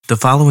The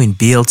following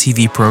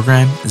BLTV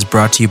program is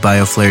brought to you by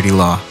O'Flaherty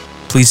Law.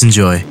 Please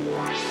enjoy.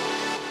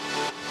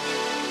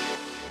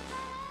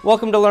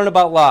 Welcome to Learn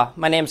About Law.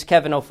 My name is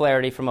Kevin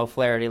O'Flaherty from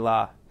O'Flaherty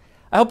Law.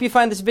 I hope you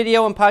find this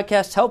video and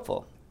podcast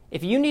helpful.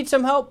 If you need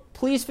some help,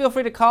 please feel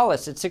free to call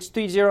us at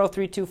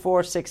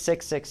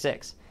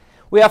 630-324-6666.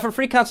 We offer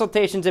free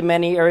consultations in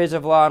many areas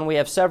of law, and we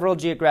have several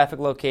geographic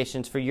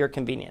locations for your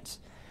convenience.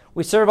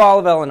 We serve all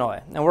of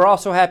Illinois, and we're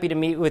also happy to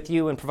meet with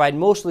you and provide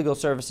most legal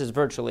services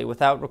virtually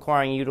without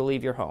requiring you to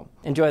leave your home.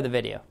 Enjoy the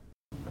video.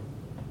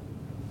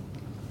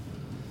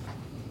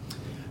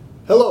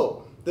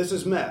 Hello, this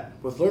is Matt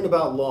with Learn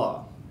About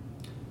Law.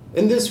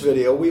 In this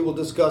video, we will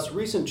discuss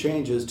recent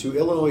changes to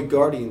Illinois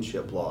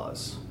guardianship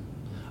laws.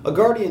 A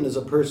guardian is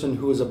a person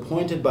who is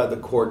appointed by the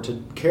court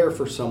to care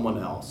for someone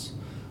else.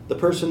 The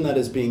person that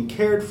is being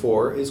cared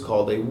for is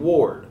called a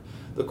ward.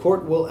 The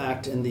court will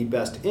act in the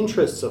best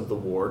interests of the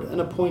ward and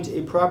appoint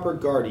a proper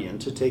guardian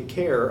to take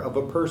care of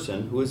a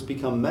person who has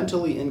become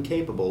mentally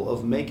incapable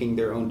of making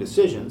their own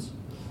decisions,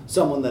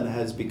 someone that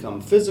has become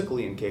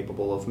physically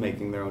incapable of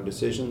making their own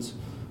decisions,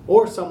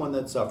 or someone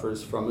that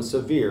suffers from a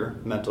severe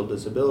mental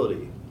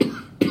disability.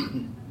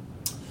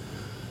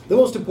 The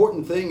most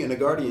important thing in a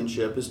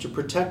guardianship is to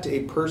protect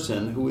a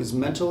person who is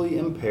mentally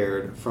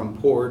impaired from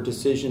poor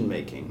decision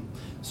making,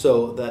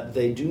 so that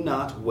they do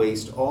not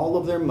waste all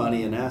of their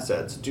money and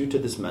assets due to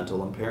this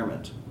mental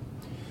impairment.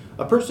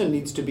 A person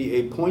needs to be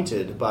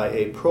appointed by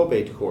a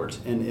probate court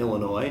in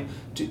Illinois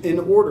in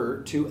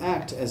order to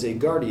act as a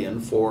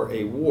guardian for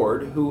a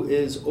ward who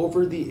is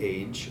over the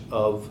age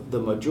of the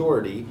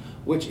majority,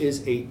 which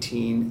is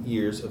 18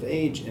 years of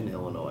age in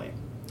Illinois.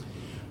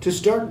 To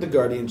start the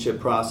guardianship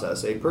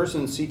process, a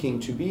person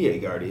seeking to be a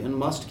guardian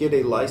must get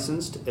a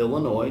licensed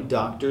Illinois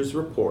doctor's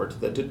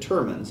report that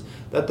determines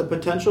that the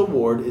potential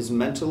ward is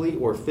mentally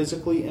or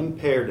physically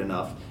impaired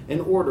enough in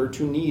order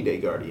to need a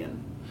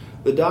guardian.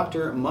 The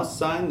doctor must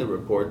sign the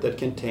report that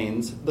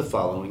contains the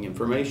following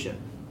information: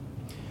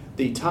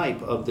 the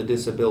type of the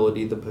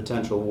disability the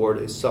potential ward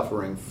is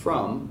suffering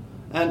from,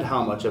 and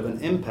how much of an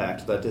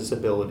impact that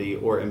disability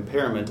or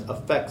impairment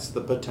affects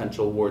the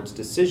potential ward's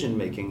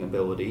decision-making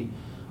ability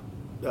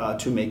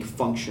to make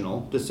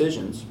functional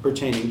decisions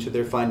pertaining to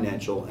their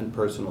financial and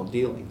personal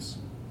dealings.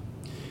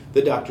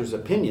 The doctor's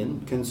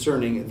opinion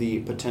concerning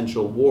the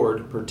potential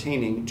ward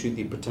pertaining to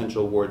the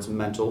potential ward's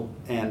mental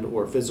and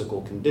or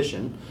physical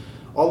condition.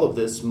 All of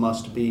this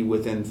must be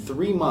within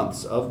 3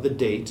 months of the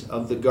date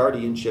of the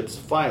guardianship's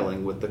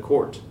filing with the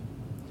court.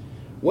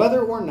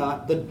 Whether or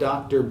not the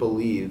doctor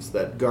believes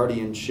that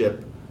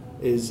guardianship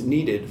is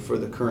needed for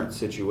the current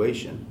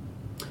situation,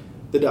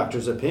 the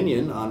doctor's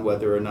opinion on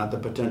whether or not the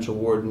potential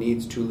ward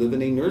needs to live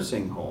in a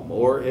nursing home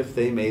or if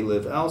they may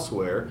live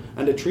elsewhere,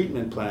 and a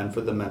treatment plan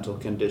for the mental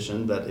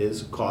condition that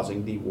is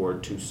causing the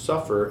ward to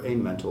suffer a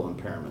mental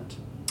impairment.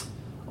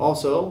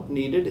 Also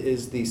needed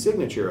is the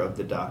signature of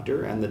the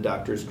doctor and the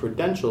doctor's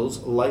credentials,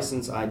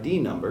 license ID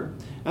number,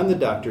 and the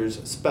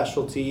doctor's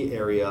specialty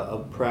area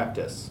of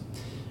practice.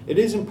 It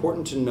is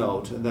important to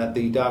note that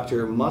the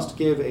doctor must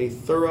give a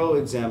thorough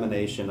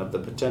examination of the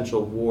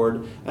potential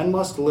ward and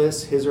must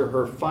list his or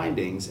her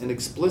findings in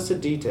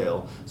explicit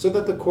detail so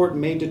that the court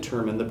may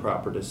determine the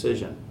proper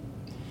decision.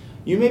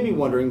 You may be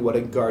wondering what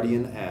a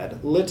guardian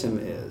ad litem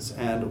is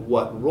and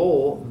what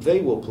role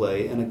they will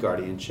play in a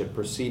guardianship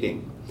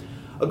proceeding.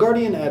 A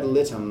guardian ad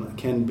litem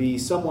can be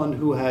someone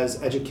who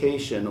has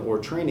education or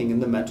training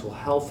in the mental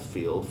health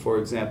field, for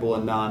example,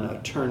 a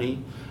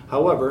non-attorney.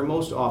 However,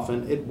 most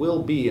often it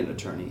will be an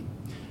attorney.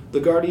 The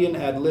guardian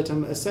ad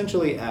litem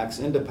essentially acts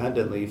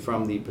independently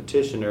from the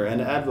petitioner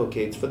and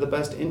advocates for the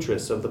best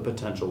interests of the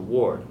potential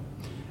ward.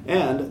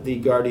 And the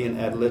guardian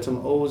ad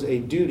litem owes a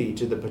duty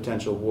to the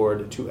potential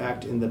ward to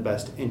act in the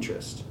best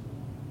interest.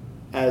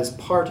 As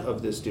part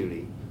of this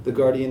duty, the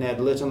guardian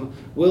ad litem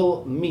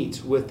will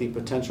meet with the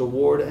potential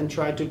ward and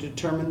try to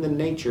determine the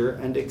nature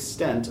and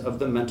extent of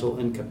the mental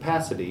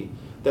incapacity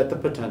that the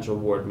potential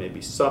ward may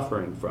be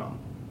suffering from.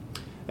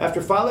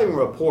 After filing a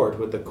report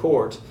with the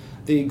court,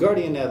 the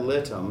guardian ad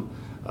litem,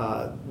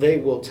 they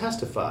will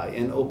testify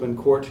in open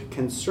court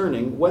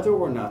concerning whether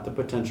or not the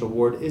potential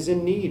ward is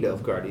in need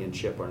of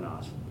guardianship or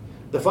not.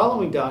 The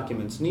following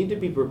documents need to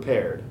be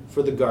prepared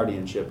for the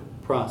guardianship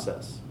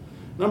process.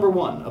 Number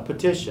 1, a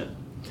petition.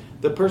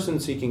 The person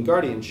seeking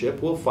guardianship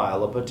will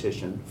file a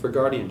petition for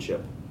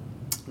guardianship.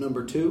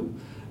 Number 2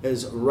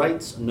 is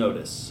rights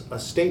notice, a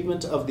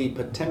statement of the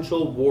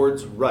potential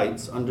ward's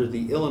rights under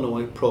the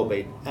Illinois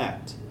Probate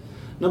Act.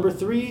 Number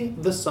 3,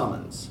 the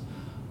summons.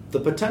 The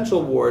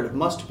potential ward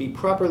must be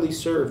properly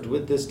served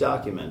with this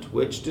document,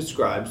 which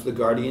describes the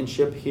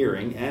guardianship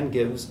hearing and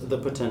gives the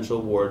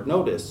potential ward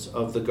notice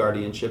of the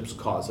guardianship's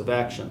cause of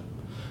action.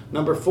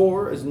 Number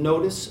 4 is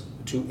notice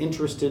to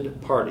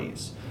interested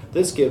parties.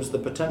 This gives the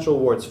potential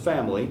ward's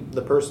family,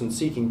 the person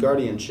seeking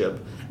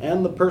guardianship,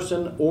 and the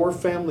person or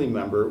family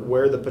member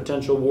where the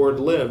potential ward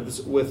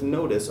lives with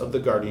notice of the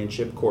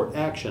guardianship court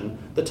action,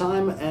 the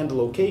time and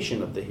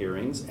location of the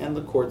hearings, and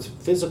the court's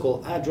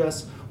physical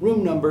address,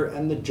 room number,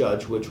 and the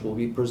judge which will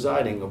be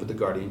presiding over the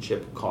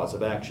guardianship cause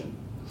of action.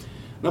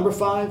 Number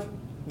 5,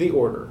 The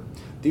order.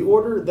 The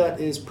order that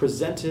is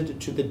presented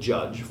to the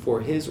judge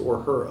for his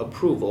or her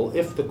approval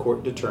if the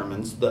court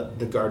determines that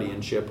the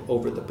guardianship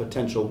over the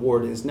potential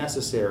ward is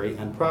necessary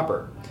and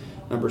proper.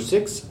 Number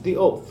 6, the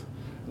oath.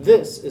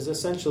 This is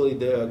essentially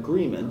the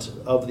agreement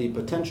of the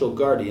potential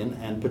guardian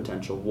and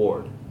potential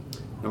ward.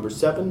 Number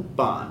 7,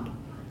 bond.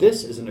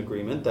 This is an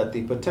agreement that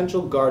the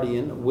potential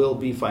guardian will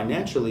be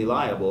financially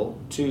liable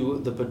to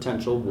the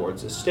potential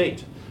ward's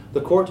estate.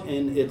 The court,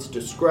 in its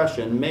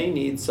discretion, may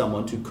need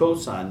someone to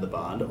co-sign the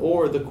bond,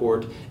 or the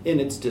court,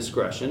 in its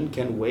discretion,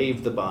 can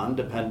waive the bond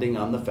depending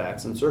on the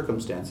facts and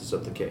circumstances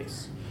of the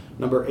case.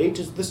 Number 8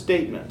 is the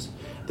statement.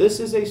 This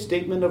is a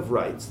statement of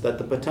rights that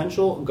the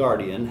potential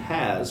guardian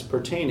has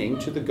pertaining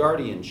to the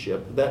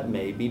guardianship that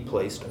may be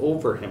placed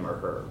over him or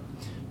her.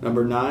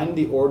 Number 9,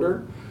 the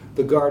order.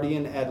 The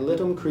guardian ad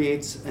litem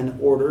creates an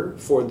order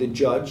for the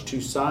judge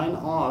to sign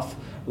off,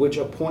 which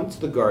appoints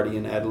the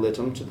guardian ad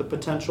litem to the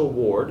potential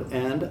ward,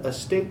 and a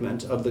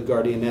statement of the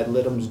guardian ad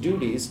litem's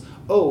duties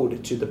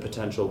owed to the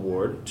potential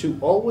ward to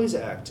always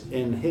act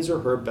in his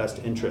or her best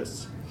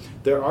interests.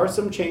 There are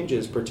some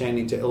changes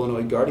pertaining to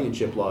Illinois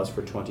guardianship laws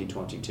for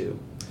 2022.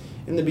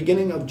 In the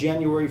beginning of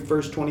January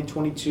 1st,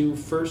 2022,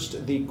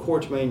 first, the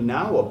court may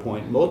now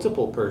appoint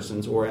multiple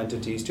persons or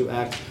entities to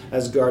act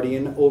as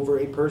guardian over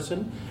a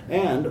person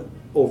and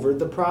over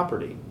the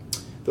property.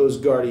 Those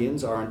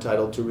guardians are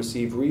entitled to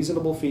receive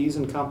reasonable fees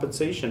and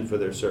compensation for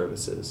their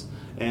services,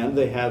 and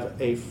they have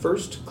a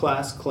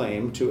first-class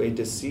claim to a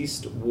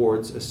deceased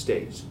ward's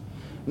estate.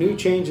 New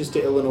changes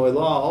to Illinois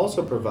law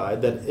also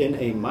provide that in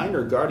a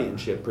minor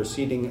guardianship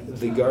proceeding,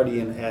 the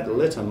guardian ad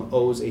litem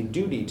owes a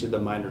duty to the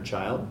minor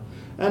child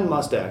and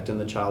must act in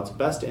the child's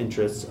best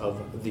interests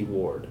of the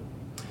ward.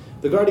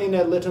 The guardian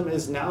ad litem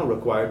is now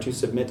required to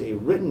submit a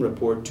written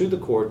report to the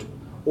court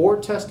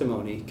or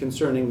testimony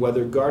concerning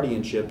whether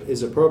guardianship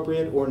is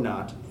appropriate or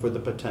not for the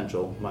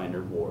potential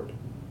minor ward.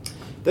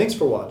 Thanks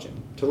for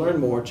watching. To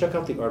learn more, check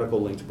out the article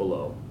linked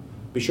below.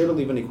 Be sure to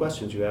leave any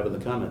questions you have in the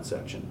comments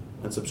section,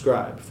 and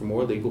subscribe for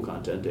more legal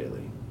content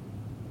daily.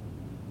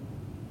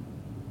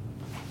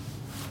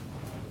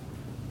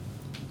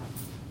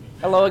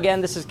 Hello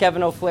again, this is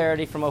Kevin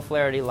O'Flaherty from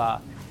O'Flaherty Law.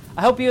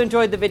 I hope you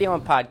enjoyed the video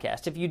and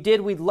podcast. If you did,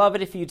 we'd love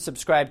it if you'd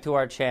subscribe to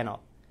our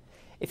channel.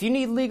 If you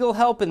need legal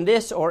help in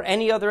this or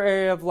any other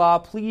area of law,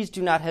 please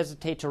do not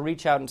hesitate to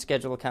reach out and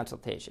schedule a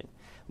consultation.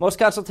 Most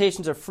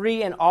consultations are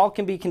free and all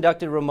can be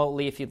conducted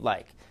remotely if you'd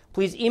like.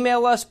 Please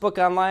email us, book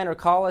online, or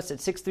call us at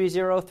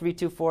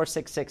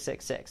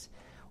 630-324-6666.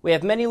 We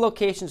have many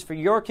locations for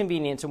your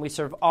convenience and we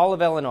serve all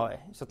of Illinois.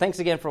 So thanks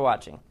again for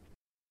watching.